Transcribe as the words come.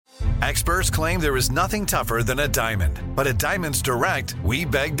Experts claim there is nothing tougher than a diamond. But at Diamonds Direct, we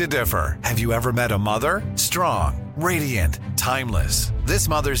beg to differ. Have you ever met a mother? Strong, radiant, timeless. This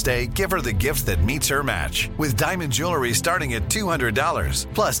Mother's Day, give her the gift that meets her match. With diamond jewelry starting at $200.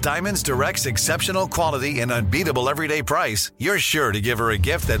 Plus Diamonds Direct's exceptional quality and unbeatable everyday price, you're sure to give her a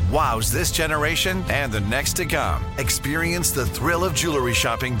gift that wows this generation and the next to come. Experience the thrill of jewelry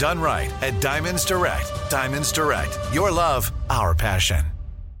shopping done right at Diamonds Direct. Diamonds Direct. Your love, our passion.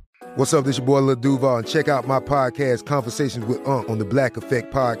 What's up, this your boy Lil Duval, and check out my podcast, Conversations with Unc, on the Black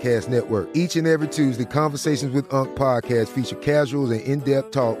Effect Podcast Network. Each and every Tuesday, Conversations with Unc podcast feature casual and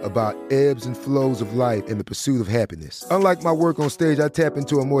in-depth talk about ebbs and flows of life and the pursuit of happiness. Unlike my work on stage, I tap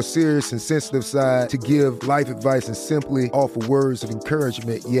into a more serious and sensitive side to give life advice and simply offer words of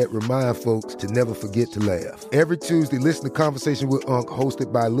encouragement, yet remind folks to never forget to laugh. Every Tuesday, listen to Conversations with Unc,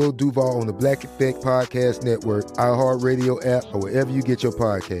 hosted by Lil Duval on the Black Effect Podcast Network, iHeartRadio app, or wherever you get your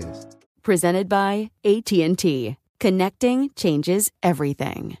podcasts. Presented by AT&T. Connecting changes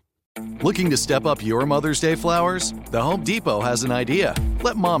everything. Looking to step up your Mother's Day flowers? The Home Depot has an idea.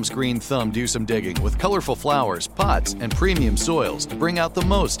 Let Mom's green thumb do some digging with colorful flowers, pots, and premium soils to bring out the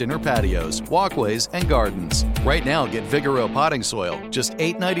most in her patios, walkways, and gardens. Right now, get Vigoro potting soil, just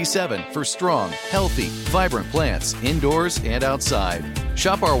 $8.97 for strong, healthy, vibrant plants indoors and outside.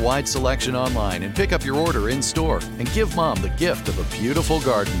 Shop our wide selection online and pick up your order in-store and give Mom the gift of a beautiful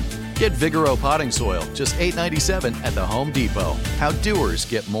garden. Get Vigoro potting soil, just $8.97 at the Home Depot. How doers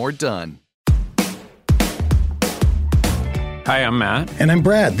get more done. Hi, I'm Matt. And I'm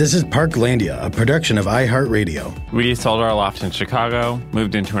Brad. This is Parklandia, a production of iHeartRadio. We sold our loft in Chicago,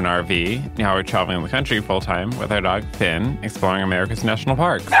 moved into an RV. Now we're traveling the country full-time with our dog, Finn, exploring America's national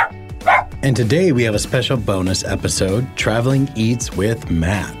parks. And today we have a special bonus episode, Traveling Eats with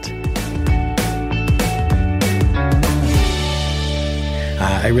Matt.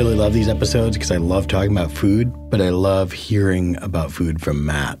 I really love these episodes because I love talking about food, but I love hearing about food from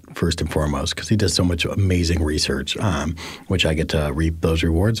Matt first and foremost because he does so much amazing research, which I get to reap those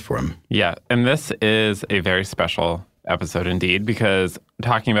rewards for him. Yeah, and this is a very special episode indeed because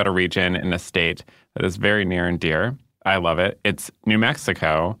talking about a region in a state that is very near and dear. I love it. It's New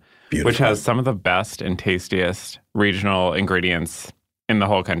Mexico, Beautiful. Which has some of the best and tastiest regional ingredients in the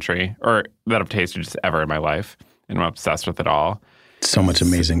whole country, or that I've tasted just ever in my life, and I'm obsessed with it all. So much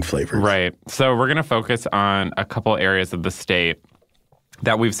amazing flavors. Right. So we're going to focus on a couple areas of the state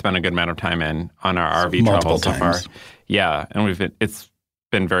that we've spent a good amount of time in on our RV travel so far. Yeah, and it's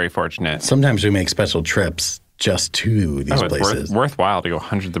been very fortunate. Sometimes we make special trips just to these places. It's worthwhile to go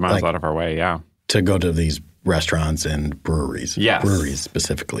hundreds of miles out of our way, yeah. To go to these restaurants breweries. Yes. Breweries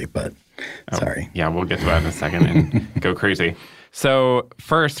specifically, but sorry. Yeah, we'll get to that in a second and go crazy. So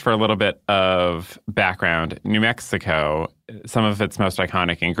first, for a little bit of background, New Mexico, some of its most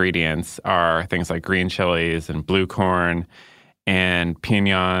iconic ingredients are things like green chilies and blue corn and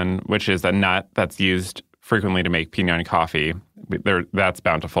pinon, which is a nut that's used frequently to make pinon coffee. That's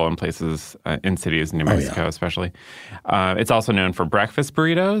bountiful in places, in cities in New Mexico especially. It's also known for breakfast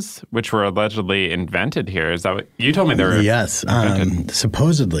burritos, which were allegedly invented here. Is that what you told me they were? Yes.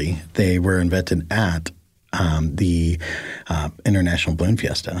 Supposedly, they were invented at the International Balloon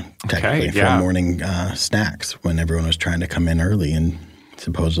Fiesta, technically, for morning snacks when everyone was trying to come in early and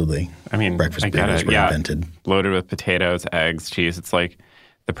supposedly breakfast burritos were invented. Loaded with potatoes, eggs, cheese. It's like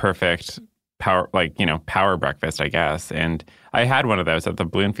the perfect power breakfast, I guess. And I had one of those at the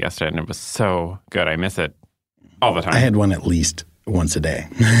Balloon Fiesta, and it was so good. I miss it all the time. I had one at least once a day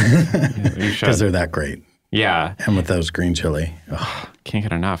because they're that great. Yeah. And with those green chili. Can't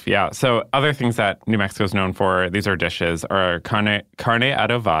get enough. Yeah. So other things that New Mexico is known for, these are dishes, are carne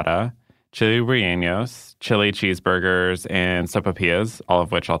adobada, chili rellenos, chili cheeseburgers, and sopapillas, all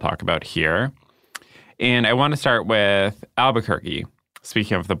of which I'll talk about here. And I want to start with Albuquerque,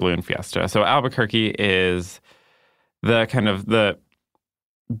 speaking of the Balloon Fiesta. So Albuquerque is the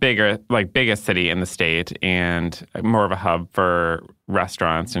biggest city in the state and more of a hub for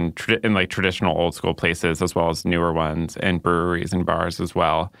restaurants and traditional old school places as well as newer ones and breweries and bars as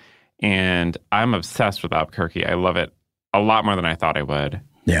well. And I'm obsessed with Albuquerque. I love it a lot more than I thought I would.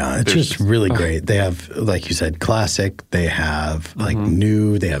 Yeah, it's just really great. They have, like you said, classic. They have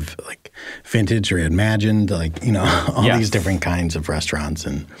new. They have vintage or imagined, all these different kinds of restaurants.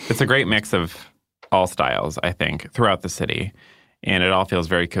 And it's a great mix of all styles, I think, throughout the city. And it all feels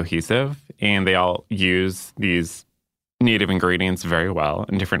very cohesive, and they all use these native ingredients very well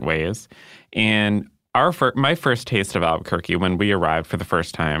in different ways. And my first taste of Albuquerque when we arrived for the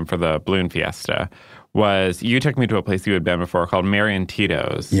first time for the Balloon Fiesta was you took me to a place you had been before called Marion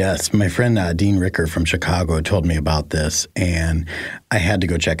Tito's. Yes. My friend Dean Ricker from Chicago told me about this, and I had to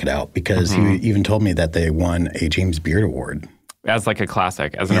go check it out because he even told me that they won a James Beard Award. As like a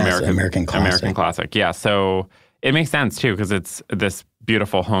classic, as an American classic. American classic, yeah. So it makes sense, too, because it's this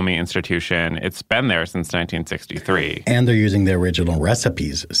beautiful, homey institution. It's been there since 1963. And they're using the original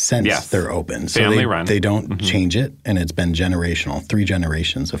recipes since they're open. So family run. They don't change it, and it's been generational, 3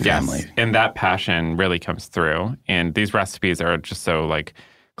 generations of family. Yes, and that passion really comes through. And these recipes are just so, like,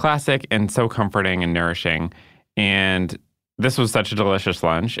 classic and so comforting and nourishing. And this was such a delicious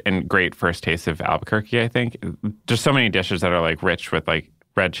lunch and great first taste of Albuquerque, I think. Just so many dishes that are, like, rich with, like,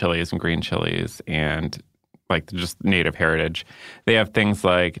 red chilies and green chilies and like just native heritage. They have things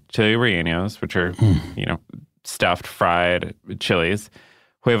like chili rellenos, which are, stuffed, fried chilies,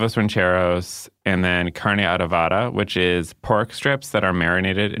 huevos rancheros, and then carne adobada, which is pork strips that are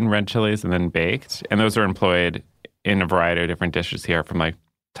marinated in red chilies and then baked. And those are employed in a variety of different dishes here, from like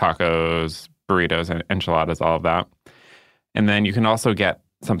tacos, burritos, and enchiladas, all of that. And then you can also get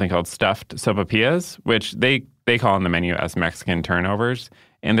something called stuffed sopapillas, which they call on the menu as Mexican turnovers.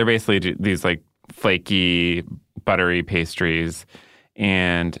 And they're basically these like flaky, buttery pastries,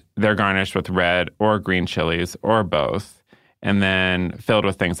 and they're garnished with red or green chilies or both, and then filled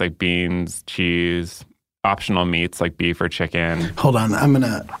with things like beans, cheese, optional meats like beef or chicken. Hold on,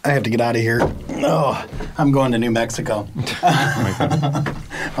 I have to get out of here. Oh, I'm going to New Mexico.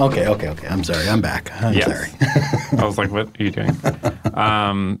 Okay. I'm sorry. I'm back. I'm sorry. I was like, what are you doing?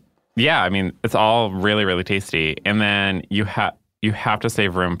 Yeah, I mean, it's all really, really tasty. And then you have to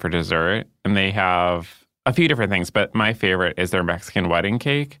save room for dessert. And they have a few different things, but my favorite is their Mexican wedding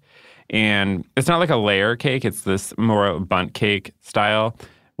cake. And it's not like a layer cake. It's this more bundt cake style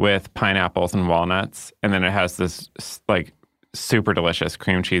with pineapples and walnuts. And then it has this like super delicious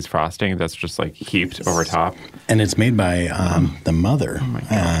cream cheese frosting that's just like heaped over top. And it's made by the mother.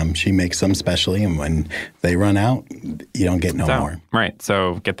 Oh she makes them specially, and when they run out, you don't get no more. Right.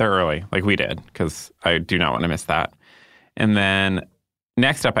 So get there early like we did, because I do not want to miss that. And then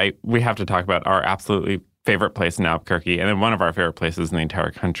next up, we have to talk about our absolutely favorite place in Albuquerque, and then one of our favorite places in the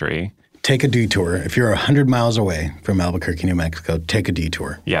entire country. Take a detour. If you're 100 miles away from Albuquerque, New Mexico, take a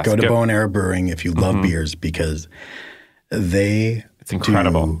detour. Yes, go to Bow and Arrow Brewing if you love beers, because it's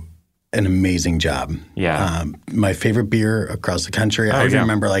incredible. Do an amazing job. Yeah. My favorite beer across the country. I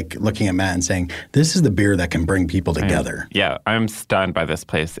remember like looking at Matt and saying, this is the beer that can bring people together. I'm stunned by this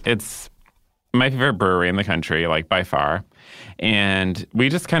place. It's my favorite brewery in the country, like by far. And we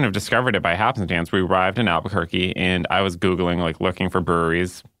just kind of discovered it by happenstance. We arrived in Albuquerque, and I was Googling, like looking for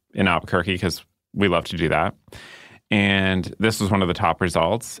breweries in Albuquerque because we love to do that. And this was one of the top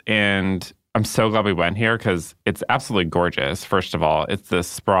results. And I'm so glad we went here because it's absolutely gorgeous. First of all, it's this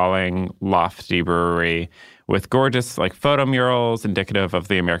sprawling, lofty brewery with gorgeous like photo murals indicative of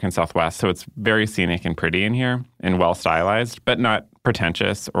the American Southwest. So it's very scenic and pretty in here and well stylized, but not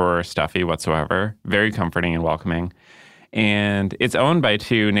pretentious or stuffy whatsoever. Very comforting and welcoming. And it's owned by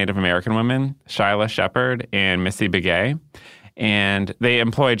 2 Native American women, Shyla Shepard and Missy Begay. And they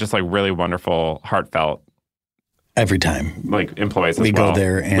employ just like really wonderful, heartfelt every time like employees as we well. Go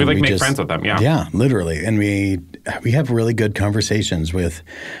there and we make friends with them. Yeah, literally. And we have really good conversations with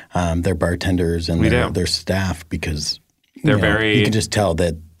their bartenders and their staff, because you can just tell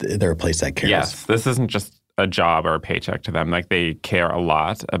that they're a place that cares. Yes, this isn't just a job or a paycheck to them. Like they care a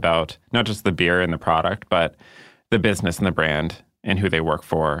lot about not just the beer and the product, but the business and the brand and who they work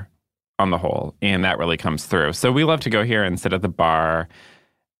for on the whole. And that really comes through. So we love to go here and sit at the bar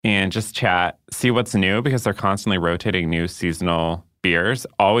and just chat, see what's new, because they're constantly rotating new seasonal beers.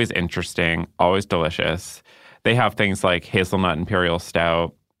 Always interesting, always delicious. They have things like hazelnut imperial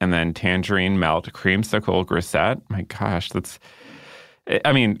stout and then tangerine melt creamsicle grisette. My gosh,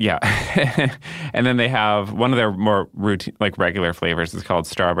 yeah. And then they have one of their more routine, like regular flavors is called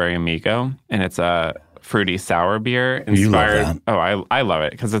Strawberry Amigo, and it's a fruity sour beer inspired. You love that. Oh, I love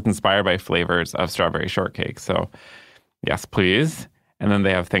it because it's inspired by flavors of strawberry shortcake. So, yes, please. And then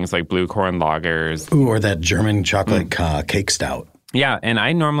they have things like blue corn lagers. Ooh, or that German chocolate cake stout. Yeah, and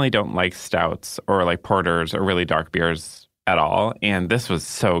I normally don't like stouts or like porters or really dark beers at all. And this was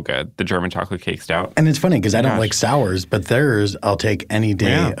so good, the German chocolate cake stout. And it's funny because I don't like sours, but theirs I'll take any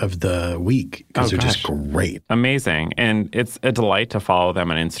day of the week because they're just great. Amazing. And it's a delight to follow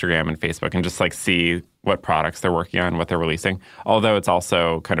them on Instagram and Facebook and just like see what products they're working on, what they're releasing. Although it's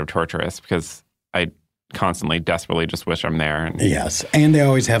also kind of torturous because I constantly, desperately just wish I'm there. Yes. And they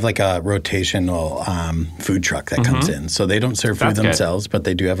always have like a rotational food truck that comes in. So they don't serve food themselves, but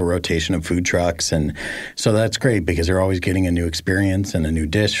they do have a rotation of food trucks. And so that's great because they're always getting a new experience and a new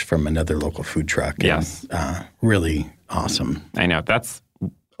dish from another local food truck. Yes. And, really awesome. I know. That's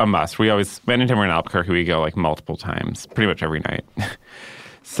a must. We always, anytime we're in Albuquerque, we go like multiple times, pretty much every night.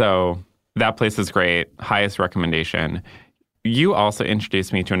 So that place is great. Highest recommendation. You also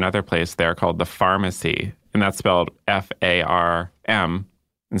introduced me to another place there called The Pharmacy, and that's spelled F-A-R-M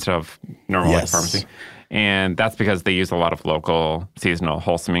instead of normal like pharmacy. And that's because they use a lot of local, seasonal,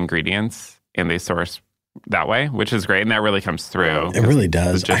 wholesome ingredients, and they source that way, which is great, and that really comes through. It really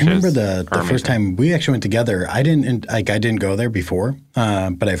does. I remember the first time we actually went together. I didn't go there before,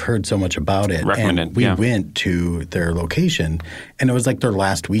 but I've heard so much about it. Recommended. And we went to their location, and it was like their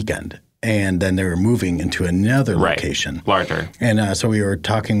last weekend. And then they were moving into another location. Larger. And so we were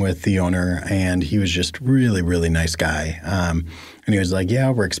talking with the owner, and he was just really, really nice guy. And he was like,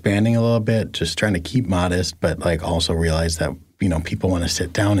 yeah, we're expanding a little bit, just trying to keep modest, but like also realize that, people want to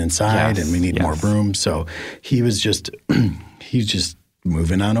sit down inside and we need more room. So he was just, he's just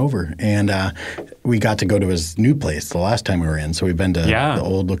moving on over. And we got to go to his new place the last time we were in. So we've been to the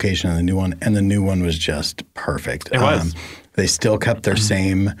old location and the new one. And the new one was just perfect. It was. They still kept their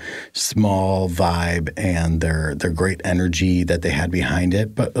same small vibe and their great energy that they had behind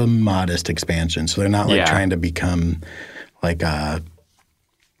it, but a modest expansion. So they're not like trying to become like a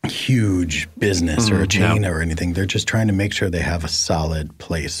huge business or a chain or anything. They're just trying to make sure they have a solid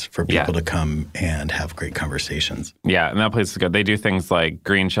place for people to come and have great conversations. Yeah, and that place is good. They do things like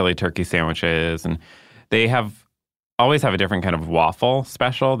green chili turkey sandwiches, and they always have a different kind of waffle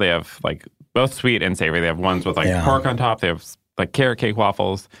special. They have like both sweet and savory. They have ones with like pork on top. They have like carrot cake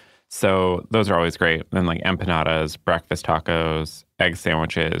waffles. So those are always great. And like empanadas, breakfast tacos, egg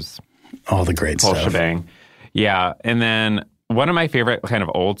sandwiches. All the great stuff. Shebang. Yeah. And then one of my favorite kind of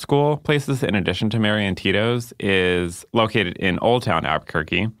old school places, in addition to Mary and Tito's, is located in Old Town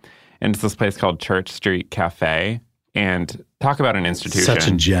Albuquerque. And it's this place called Church Street Cafe. And talk about an institution. Such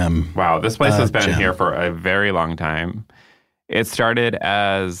a gem. Wow. This place has been here for a very long time. It started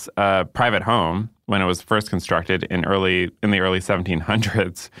as a private home when it was first constructed in the early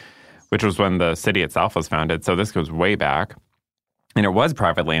 1700s, which was when the city itself was founded. So this goes way back. And it was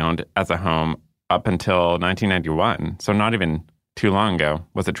privately owned as a home up until 1991. So not even too long ago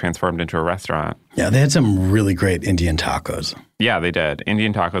was it transformed into a restaurant. Yeah, they had some really great Indian tacos. Yeah, they did.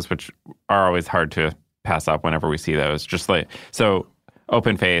 Indian tacos, which are always hard to pass up whenever we see those. Just like, so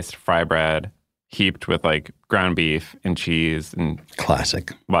open-faced, fry bread, heaped with like ground beef and cheese and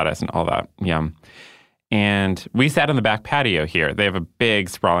classic lettuce and all that. Yum. And we sat on the back patio here. They have a big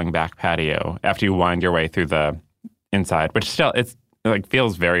sprawling back patio after you wind your way through the inside, which still it's like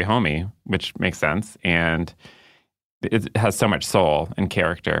feels very homey, which makes sense. And it has so much soul and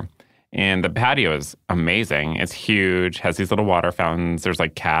character. And the patio is amazing. It's huge, has these little water fountains. There's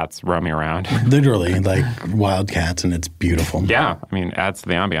like cats roaming around. Literally, like wild cats, and it's beautiful. Yeah. I mean, adds to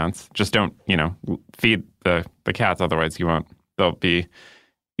the ambiance. Just don't, feed the cats. Otherwise, they'll be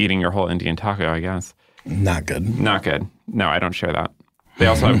eating your whole Indian taco, I guess. Not good. Not good. No, I don't share that. They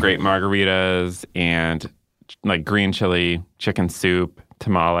also have great margaritas and like green chili, chicken soup,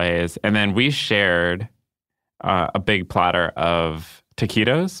 tamales. And then we shared a big platter of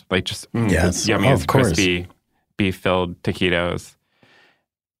taquitos, like just yummy, crispy, beef-filled taquitos,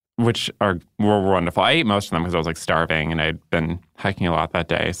 which were wonderful. I ate most of them because I was like starving and I'd been hiking a lot that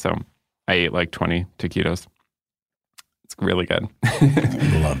day. So I ate like 20 taquitos. It's really good.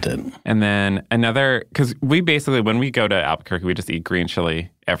 Loved it. And then because we basically, when we go to Albuquerque, we just eat green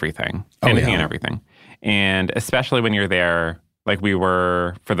chili, everything, and everything. And especially when you're there, like we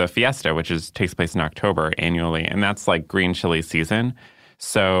were for the fiesta, which takes place in October annually, and that's like green chili season.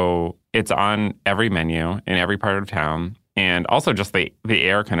 So it's on every menu in every part of town. And also just the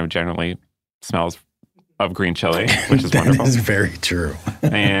air kind of generally smells of green chili, which is wonderful. That is very true.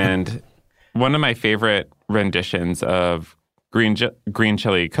 And one of my favorite renditions of green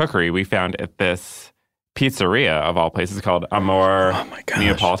chili cookery we found at this pizzeria of all places called Amor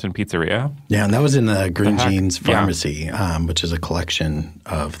Neapolitan Pizzeria. Yeah, and that was in the Green Jeans Pharmacy, which is a collection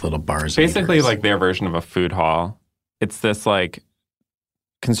of little bars. Basically like their version of a food hall. It's this like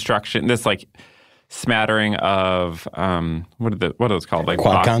construction, this like smattering of, what are those called? Like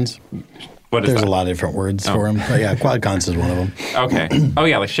quad cons? There's a lot of different words for them. But yeah, quad cons is one of them. Okay. Oh,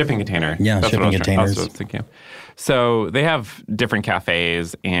 yeah, like shipping container. Yeah, that's shipping containers. That's what I was thinking. So they have different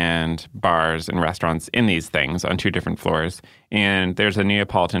cafes and bars and restaurants in these things on 2 different floors. And there's a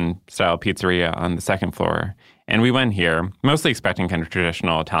Neapolitan-style pizzeria on the 2nd floor. And we went here, mostly expecting kind of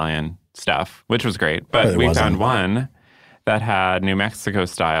traditional Italian stuff, which was great. But we found one that had New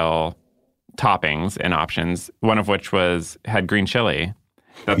Mexico-style toppings and options, one of which had green chili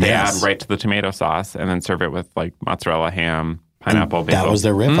that they add right to the tomato sauce and then serve it with like mozzarella, ham, pineapple, basil. That was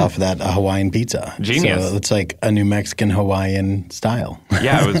their riff off of that Hawaiian pizza. Genius. So it's like a New Mexican Hawaiian style.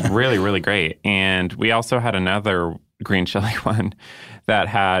 Yeah, it was really, really great. And we also had another green chili one that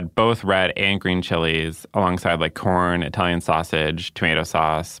had both red and green chilies alongside like corn, Italian sausage, tomato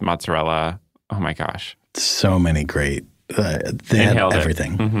sauce, mozzarella. Oh my gosh. So many great. They had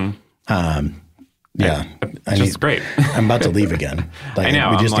everything. Mm-hmm. Yeah. Just great. I'm about to leave again. Like, I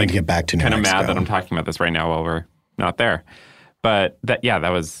know. We just need to get back to New Mexico. Kind of mad that I'm talking about this right now while we're not there. But that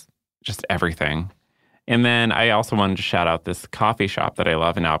was just everything. And then I also wanted to shout out this coffee shop that I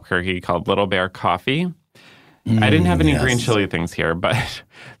love in Albuquerque called Little Bear Coffee. I didn't have any green chili things here, but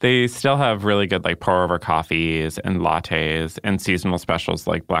they still have really good like pour-over coffees and lattes and seasonal specials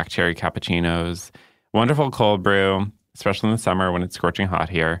like black cherry cappuccinos, wonderful cold brew, especially in the summer when it's scorching hot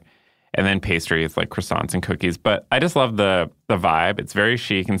here, and then pastries like croissants and cookies. But I just love the vibe. It's very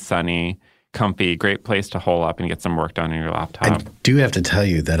chic and sunny, comfy, great place to hole up and get some work done on your laptop. I do have to tell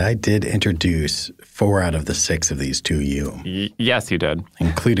you that I did introduce 4 out of the 6 of these to you. Yes, you did.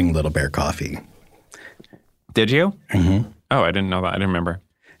 Including Little Bear Coffee. Did you? Mm-hmm. Oh, I didn't know that. I didn't remember.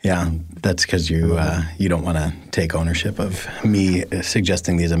 Yeah, that's because you don't want to take ownership of me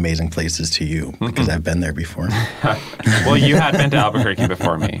suggesting these amazing places to you because I've been there before. Well, you had been to Albuquerque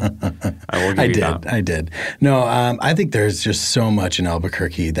before me. I did. No, I think there's just so much in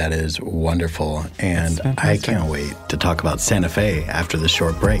Albuquerque that is wonderful, and I can't wait to talk about Santa Fe after this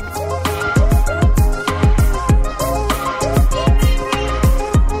short break.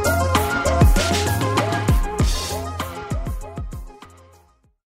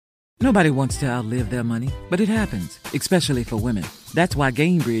 Nobody wants to outlive their money, but it happens, especially for women. That's why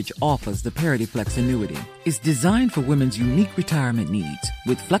Gainbridge offers the Parity Flex annuity. It's designed for women's unique retirement needs,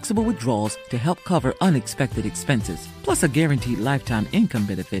 with flexible withdrawals to help cover unexpected expenses, plus a guaranteed lifetime income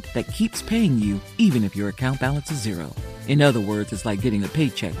benefit that keeps paying you even if your account balance is 0. In other words, it's like getting a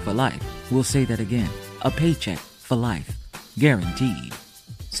paycheck for life. We'll say that again. A paycheck for life. Guaranteed.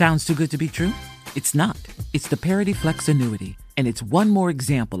 Sounds too good to be true? It's not. It's the Parity Flex annuity. And it's one more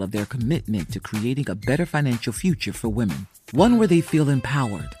example of their commitment to creating a better financial future for women. One where they feel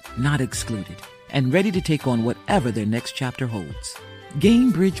empowered, not excluded, and ready to take on whatever their next chapter holds.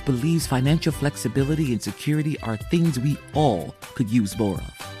 Gainbridge believes financial flexibility and security are things we all could use more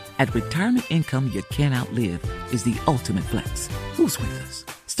of. At retirement income you can't outlive is the ultimate flex. Who's with us?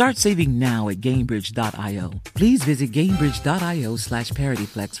 Start saving now at Gainbridge.io. Please visit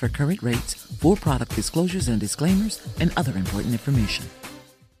Gainbridge.io/ParityFlex for current rates, for product disclosures and disclaimers, and other important information.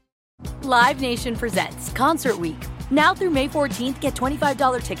 Live Nation presents Concert Week. Now through May 14th, get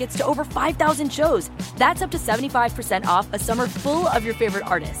 $25 tickets to over 5,000 shows. That's up to 75% off a summer full of your favorite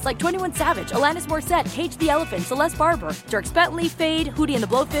artists like 21 Savage, Alanis Morissette, Cage the Elephant, Celeste Barber, Dierks Bentley, Fade, Hootie and the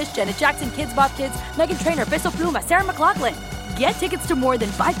Blowfish, Janet Jackson, Kidz Bop Kids, Meghan Trainor, Peso Pluma, Sarah McLachlan. Get tickets to more than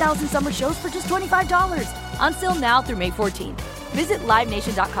 5,000 summer shows for just $25. On sale now through May 14th. Visit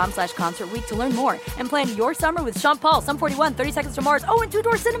LiveNation.com/Concert Week to learn more and plan your summer with Sean Paul, Sum 41, 30 Seconds to Mars, and Two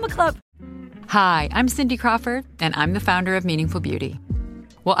Door Cinema Club. Hi, I'm Cindy Crawford, and I'm the founder of Meaningful Beauty.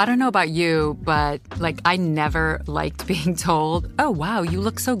 Well, I don't know about you, but I never liked being told, oh, wow, you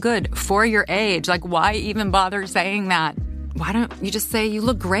look so good for your age. Why even bother saying that? Why don't you just say you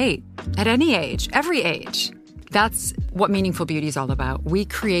look great at any age, every age? That's what Meaningful Beauty is all about. We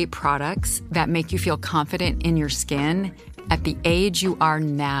create products that make you feel confident in your skin at the age you are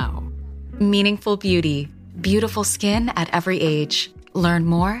now. Meaningful Beauty. Beautiful skin at every age. Learn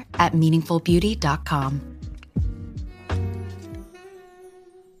more at meaningfulbeauty.com.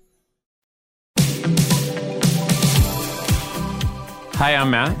 Hi,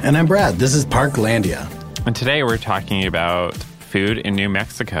 I'm Matt. And I'm Brad. This is Parklandia. And today we're talking about food in New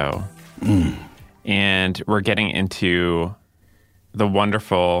Mexico. And we're getting into the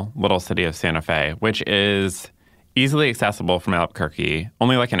wonderful little city of Santa Fe, which is easily accessible from Albuquerque,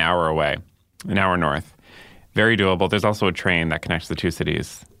 only like an hour away, an hour north. Very doable. There's also a train that connects the two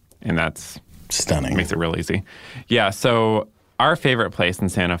cities, and that's stunning. Makes it real easy. Yeah, so our favorite place in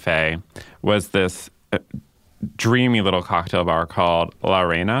Santa Fe was this dreamy little cocktail bar called La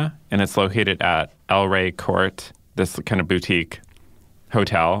Reina, and it's located at El Rey Court, this kind of boutique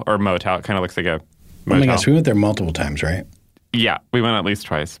hotel or motel. It kind of looks like a motel. Oh my gosh, we went there multiple times, right? Yeah, we went at least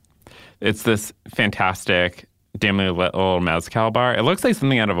twice. It's this fantastic, dimly lit little mezcal bar. It looks like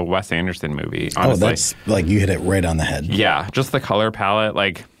something out of a Wes Anderson movie, honestly. Oh, that's like you hit it right on the head. Yeah, just the color palette,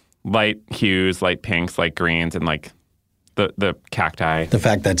 like light hues, light pinks, light greens, and like the cacti. The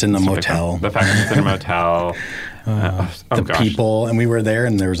fact that's in the motel. The fact that it's in a motel. People, and we were there,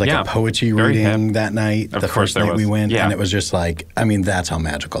 and there was like a poetry reading that night. The first night we went, and it was just like, I mean, that's how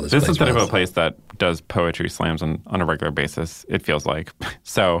magical this place was. This is the type of a place that does poetry slams on a regular basis, it feels like.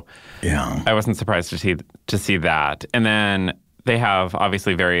 So yeah, I wasn't surprised to see that. And then they have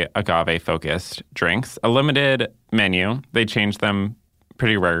obviously very agave-focused drinks, a limited menu. They change them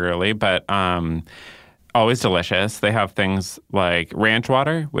pretty regularly, but always delicious. They have things like ranch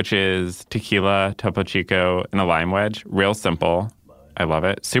water, which is tequila, Topo Chico, and a lime wedge. Real simple. I love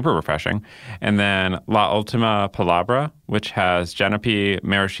it. Super refreshing. And then La Ultima Palabra, which has Genepi,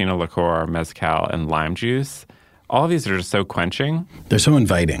 maraschino liqueur, mezcal, and lime juice. All of these are just so quenching. They're so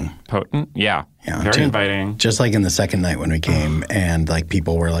inviting. Potent. Yeah. Very inviting. Just like in the second night when we came and like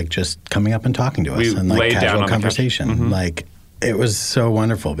people were like just coming up and talking to us and like casual conversation. Mm-hmm. Like it was so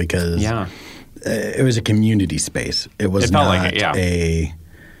wonderful because it was a community space. It was not like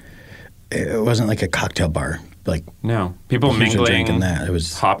it wasn't like a cocktail bar. Like no, people mingling, it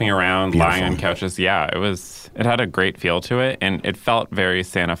was hopping around, beautiful. Lying on couches. Yeah, it had a great feel to it, and it felt very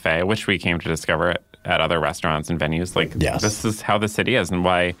Santa Fe. I wish we came to discover it at other restaurants and venues. Like this is how the city is, and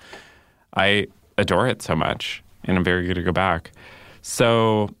why I adore it so much, and I'm very good to go back.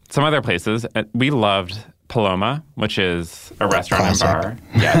 So some other places we loved. Paloma, which is a restaurant and bar.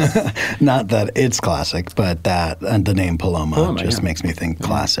 Yes. Not that it's classic, but that and the name Paloma just makes me think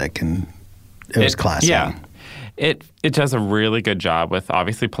classic, and it was classic. Yeah. It does a really good job with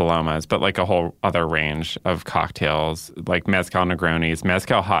obviously Palomas, but like a whole other range of cocktails, like mezcal Negronis,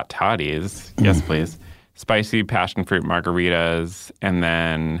 mezcal hot toddies, yes please, spicy passion fruit margaritas, and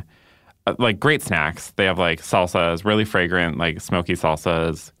then like great snacks. They have like salsas, really fragrant, like smoky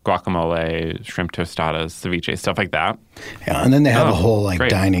salsas, guacamole, shrimp tostadas, ceviche, stuff like that. Yeah, and then they have a whole like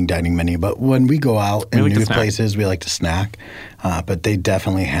dining menu. But when we go out in new places, we like to snack. But they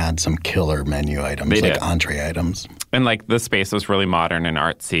definitely had some killer menu items, like entree items. And like the space was really modern and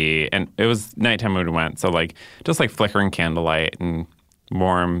artsy, and it was nighttime when we went, so like just like flickering candlelight and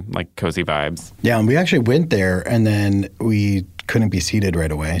warm, like cozy vibes. Yeah, and we actually went there, and then we couldn't be seated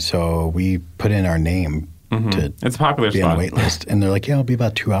right away, so we put in our name to it's a popular be spot. On the wait list. And they're like, yeah, it'll be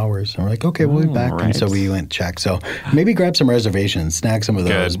about 2 hours. And we're like, okay, we'll be back. Right. And so we went check. So maybe grab some reservations, snag some of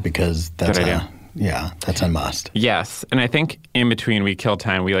those because that's that's a must. Yes, and I think in between we killed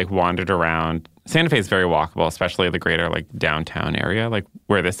time. We like wandered around. Santa Fe is very walkable, especially the greater like downtown area, like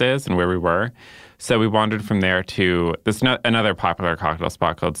where this is and where we were. So we wandered from there to another popular cocktail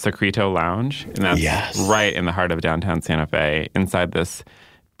spot called Secreto Lounge. And that's right in the heart of downtown Santa Fe, inside this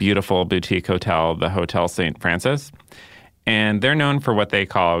beautiful boutique hotel, the Hotel St. Francis. And they're known for what they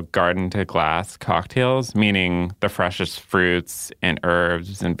call garden-to-glass cocktails, meaning the freshest fruits and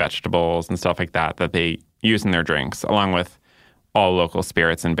herbs and vegetables and stuff like that they use in their drinks, along with all local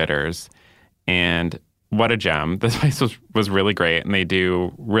spirits and bitters. And what a gem. This place was really great, and they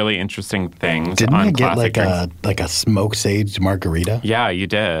do really interesting things. Didn't on you get drinks. like a smoked sage margarita? Yeah, you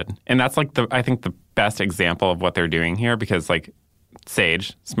did. And that's like I think the best example of what they're doing here, because like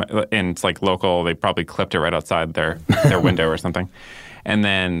sage, and it's like local, they probably clipped it right outside their window or something. And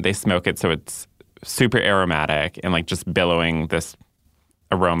then they smoke it so it's super aromatic and like just billowing this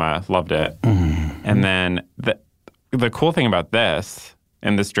aroma. Loved it. And then the cool thing about this,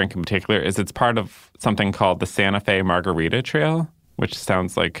 and this drink in particular, is it's part of something called the Santa Fe Margarita Trail, which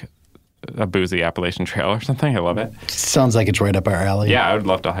sounds like a boozy Appalachian Trail or something. I love it. Sounds like it's right up our alley. Yeah, I would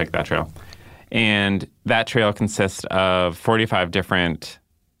love to hike that trail. And that trail consists of 45 different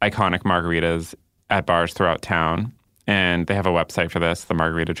iconic margaritas at bars throughout town. And they have a website for this, the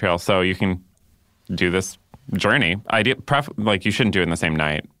Margarita Trail. So you can do this journey. Like you shouldn't do it in the same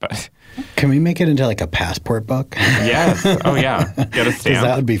night, but... Can we make it into like a passport book? Yes. Oh, yeah. Get a stamp. Because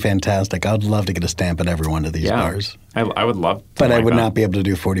that would be fantastic. I would love to get a stamp at every one of these bars. I would love to. But I would not be able to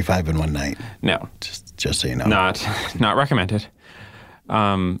do 45 in one night. No. Just so you know. Not recommended.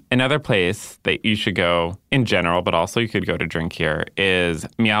 Another place that you should go in general, but also you could go to drink here, is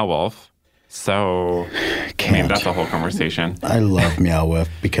Meow Wolf. So, I mean, that's a whole conversation. I love Meow Wolf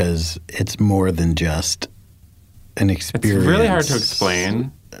because it's more than just an experience. It's really hard to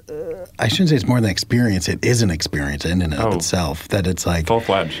explain. I shouldn't say it's more than experience. It is an experience in and of itself. That it's like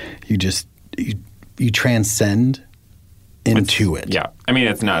full-fledged. You just you transcend into it. Yeah, I mean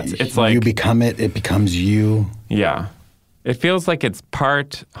it's nuts. It's like you become it. It becomes you. Yeah, It feels like it's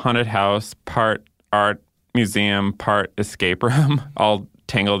part haunted house, part art museum, part escape room, all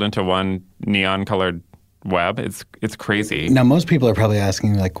tangled into one neon-colored web. It's crazy. Now, most people are probably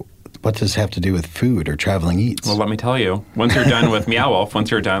asking, like, what does this have to do with food or traveling eats? Well, let me tell you. Once you're done with Meow Wolf,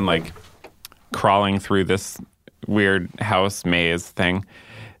 once you're done, like, crawling through this weird house maze thing,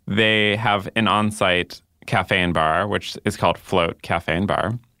 they have an on-site cafe and bar, which is called Float Cafe and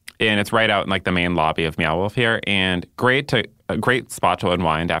Bar. And it's right out in, like, the main lobby of Meow Wolf here. And a great spot to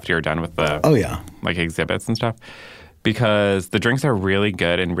unwind after you're done with the like exhibits and stuff. Because the drinks are really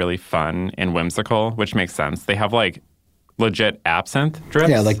good and really fun and whimsical, which makes sense. They have, like, legit absinthe drips.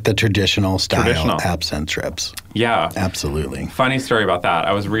 Yeah, like the traditional style absinthe drips. Yeah. Absolutely. Funny story about that.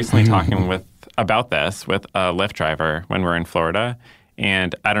 I was recently talking about this with a Lyft driver when we were in Florida.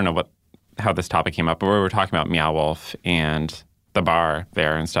 And I don't know how this topic came up, but we were talking about Meow Wolf and the bar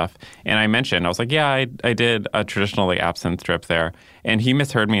there and stuff. And I was like, yeah, I did a traditional like absinthe drip there. And he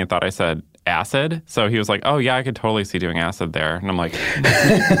misheard me and thought I said acid. So he was like, oh, yeah, I could totally see doing acid there. And I'm like,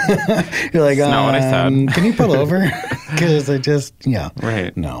 you're like, that's not what I said. Can you pull over? Because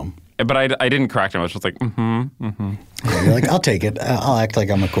Right. No. But I didn't correct him. I was just like, Yeah, you're like, I'll take it. I'll act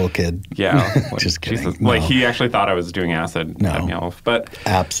like I'm a cool kid. Yeah. Like, just kidding. Jesus. Like, he actually thought I was doing acid at Meow Wolf. But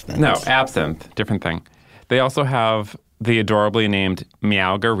absinthe. No, absinthe. Different thing. They also have the adorably named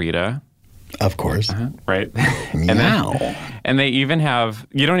Meowgarita. Of course. Right? Meow. And they even have,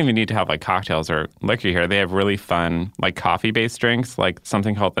 you don't even need to have like cocktails or liquor here. They have really fun like coffee-based drinks, like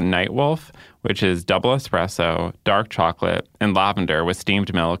something called the Night Wolf, which is double espresso, dark chocolate, and lavender with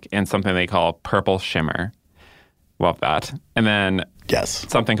steamed milk and something they call purple shimmer. Love that. And then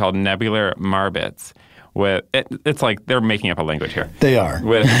something called Nebular Marbits. It's like they're making up a language here. They are.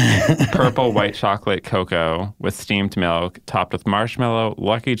 With purple white chocolate cocoa with steamed milk, topped with marshmallow,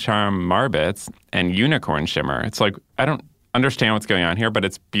 Lucky Charm Marbits, and unicorn shimmer. It's like, I don't understand what's going on here, but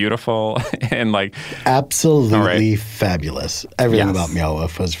it's beautiful and like... Absolutely fabulous. Everything about Meow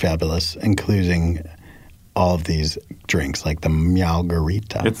Wolf was fabulous, including all of these drinks, like the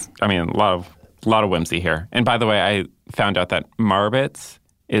Meowgarita. It's, I mean, a lot of whimsy here. And by the way, I found out that Marbits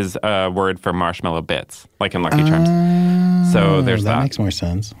is a word for marshmallow bits, like in Lucky Charms. So there's that. That makes more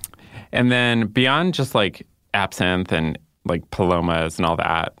sense. And then beyond just like absinthe and like palomas and all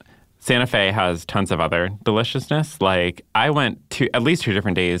that, Santa Fe has tons of other deliciousness. Like I went to at least 2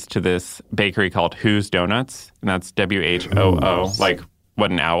 different days to this bakery called Who's Donuts, and that's WHOO, like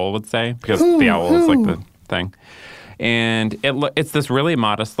what an owl would say, because the owl is like the thing. And it's this really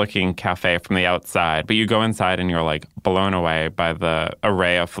modest-looking cafe from the outside, but you go inside and you're, like, blown away by the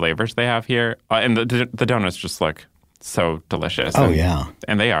array of flavors they have here. And the donuts just look so delicious.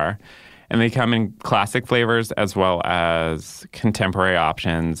 And they are. And they come in classic flavors as well as contemporary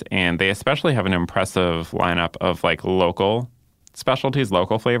options. And they especially have an impressive lineup of, like, local specialties,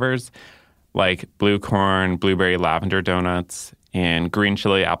 local flavors, like blue corn, blueberry lavender donuts, and green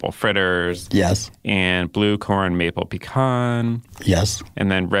chili apple fritters. Yes. And blue corn maple pecan. Yes. And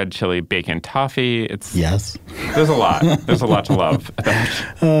then red chili bacon toffee. Yes. There's a lot. There's a lot to love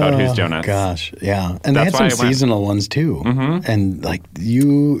about Who's Donuts. Gosh, yeah. And they had some seasonal ones too. And like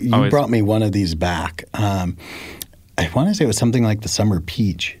you brought me one of these back. I want to say it was something like the summer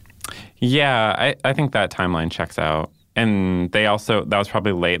peach. Yeah, I think that timeline checks out. And they also, that was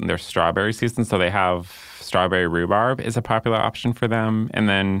probably late in their strawberry season, so they have strawberry rhubarb is a popular option for them. And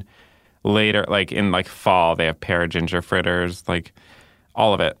then later, like in like fall, they have pear ginger fritters, like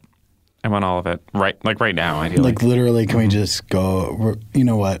all of it. I want all of it right now, ideally. Like literally, can we just go, you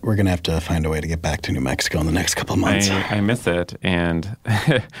know what, we're going to have to find a way to get back to New Mexico in the next couple of months. I miss it, and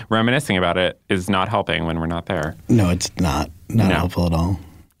reminiscing about it is not helping when we're not there. No, it's not helpful at all.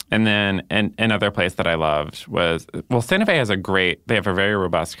 And then another place that I loved was, well, Santa Fe they have a very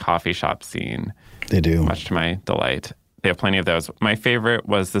robust coffee shop scene. They do. Much to my delight. They have plenty of those. My favorite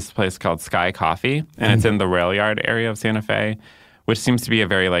was this place called Sky Coffee, and it's in the rail yard area of Santa Fe, which seems to be a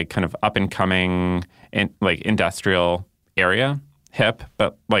very like kind of up and coming like industrial area, hip,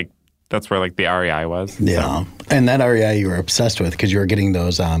 but like that's where like the REI was. Yeah. So. And that REI you were obsessed with because you were getting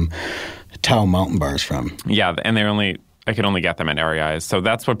those Tao mountain bars from. Yeah, and I could only get them at REI's. So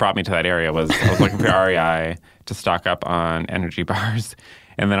that's what brought me to that area was I was looking for REI to stock up on energy bars.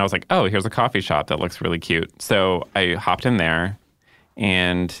 And then I was like, oh, here's a coffee shop that looks really cute. So I hopped in there,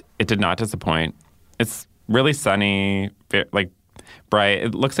 and it did not disappoint. It's really sunny, like bright.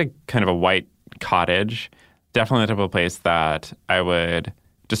 It looks like kind of a white cottage. Definitely the type of place that I would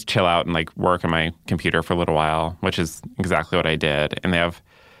just chill out and like work on my computer for a little while, which is exactly what I did. And they have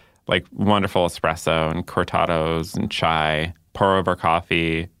like wonderful espresso and cortados and chai, pour over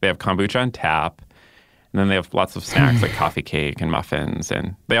coffee. They have kombucha on tap. And then they have lots of snacks like coffee cake and muffins.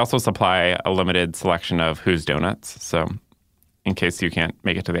 And they also supply a limited selection of Who's Donuts. So in case you can't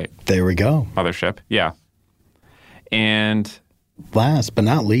make it to the there we go mothership. Yeah. And last but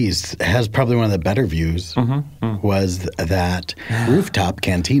not least, has probably one of the better views was that rooftop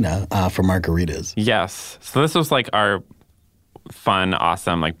cantina for margaritas. Yes. So this was like our fun,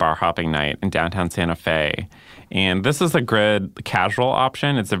 awesome, like bar hopping night in downtown Santa Fe. And this is a good casual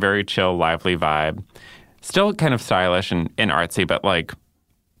option. It's a very chill, lively vibe. Still kind of stylish and artsy, but like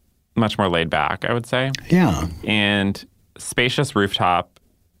much more laid back, I would say. Yeah. And spacious rooftop.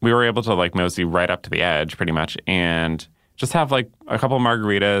 We were able to like mosey right up to the edge pretty much and just have like a couple of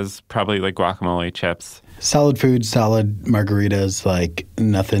margaritas, probably like guacamole, chips. Solid food, solid margaritas, like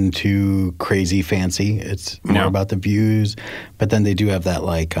nothing too crazy fancy. It's more about the views. But then they do have that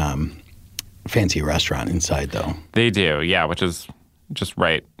like fancy restaurant inside though. They do, yeah, which is just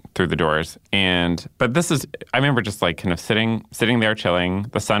right through the doors. But this is, I remember just like kind of sitting there chilling.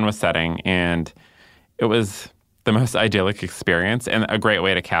 The sun was setting and it was the most idyllic experience and a great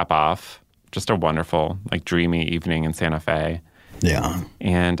way to cap off just a wonderful, like dreamy evening in Santa Fe. Yeah.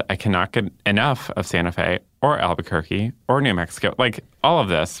 And I cannot get enough of Santa Fe or Albuquerque or New Mexico. Like all of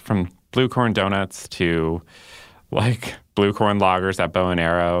this, from blue corn donuts to like blue corn lagers at Bow and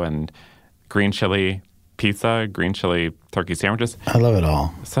Arrow and green chili pizza, green chili turkey sandwiches. I love it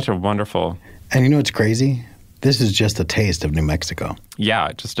all. Such a wonderful. And you know what's crazy? This is just a taste of New Mexico.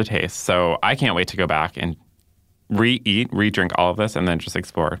 Yeah, just a taste. So I can't wait to go back and re-drink all of this and then just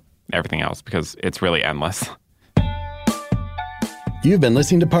explore everything else because it's really endless. You've been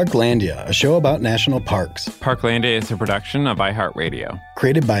listening to Parklandia, a show about national parks. Parklandia is a production of iHeartRadio.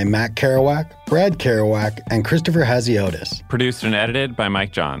 Created by Matt Kerouac, Brad Kerouac, and Christopher Haziotis. Produced and edited by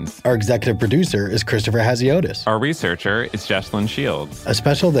Mike Johns. Our executive producer is Christopher Haziotis. Our researcher is Jesslyn Shields. A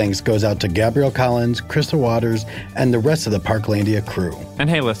special thanks goes out to Gabrielle Collins, Krista Waters, and the rest of the Parklandia crew. And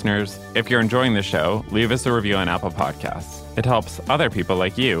hey, listeners, if you're enjoying the show, leave us a review on Apple Podcasts. It helps other people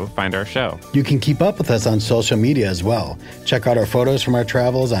like you find our show. You can keep up with us on social media as well. Check out our photos from our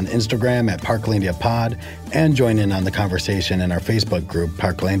travels on Instagram at Parklandia Pod and join in on the conversation in our Facebook group,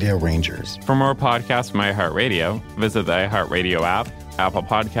 Parklandia Rangers. For more podcasts from iHeartRadio, visit the iHeartRadio app, Apple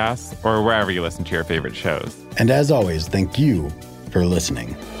Podcasts, or wherever you listen to your favorite shows. And as always, thank you for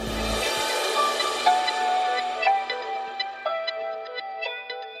listening.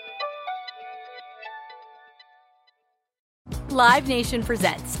 Live Nation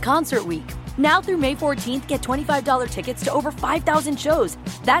presents Concert Week. Now through May 14th, get $25 tickets to over 5,000 shows.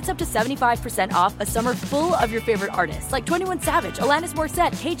 That's up to 75% off a summer full of your favorite artists like 21 Savage, Alanis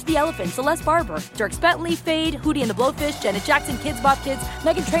Morissette, Cage the Elephant, Celeste Barber, Dierks Bentley, Fade, Hootie and the Blowfish, Janet Jackson, Kidz Bop Kids,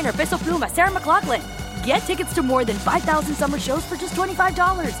 Meghan Trainor, Peso Pluma, Sarah McLachlan. Get tickets to more than 5,000 summer shows for just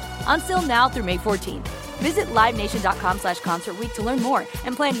 $25. Until now through May 14th. Visit LiveNation.com/Concert Week to learn more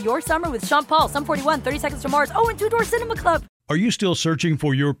and plan your summer with Sean Paul, Sum 41, 30 Seconds to Mars, and Two Door Cinema Club. Are you still searching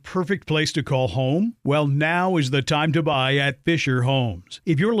for your perfect place to call home? Well, now is the time to buy at Fisher Homes.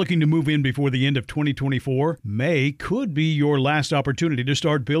 If you're looking to move in before the end of 2024, May could be your last opportunity to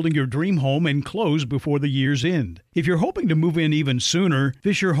start building your dream home and close before the year's end. If you're hoping to move in even sooner,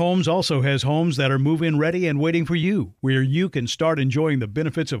 Fisher Homes also has homes that are move-in ready and waiting for you, where you can start enjoying the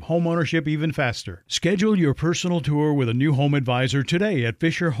benefits of homeownership even faster. Schedule your personal tour with a new home advisor today at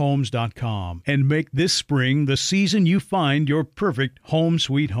FisherHomes.com and make this spring the season you find your perfect home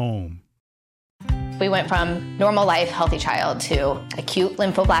sweet home. We went from normal life, healthy child to acute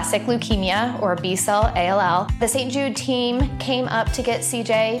lymphoblastic leukemia, or B-cell ALL. The St. Jude team came up to get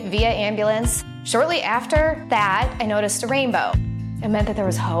CJ via ambulance. Shortly after that, I noticed a rainbow. It meant that there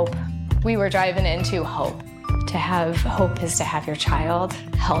was hope. We were driving into hope. To have hope is to have your child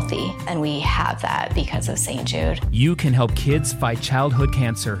healthy, and we have that because of St. Jude. You can help kids fight childhood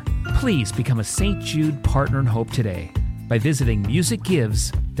cancer. Please become a St. Jude Partner in Hope today by visiting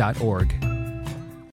musicgives.org.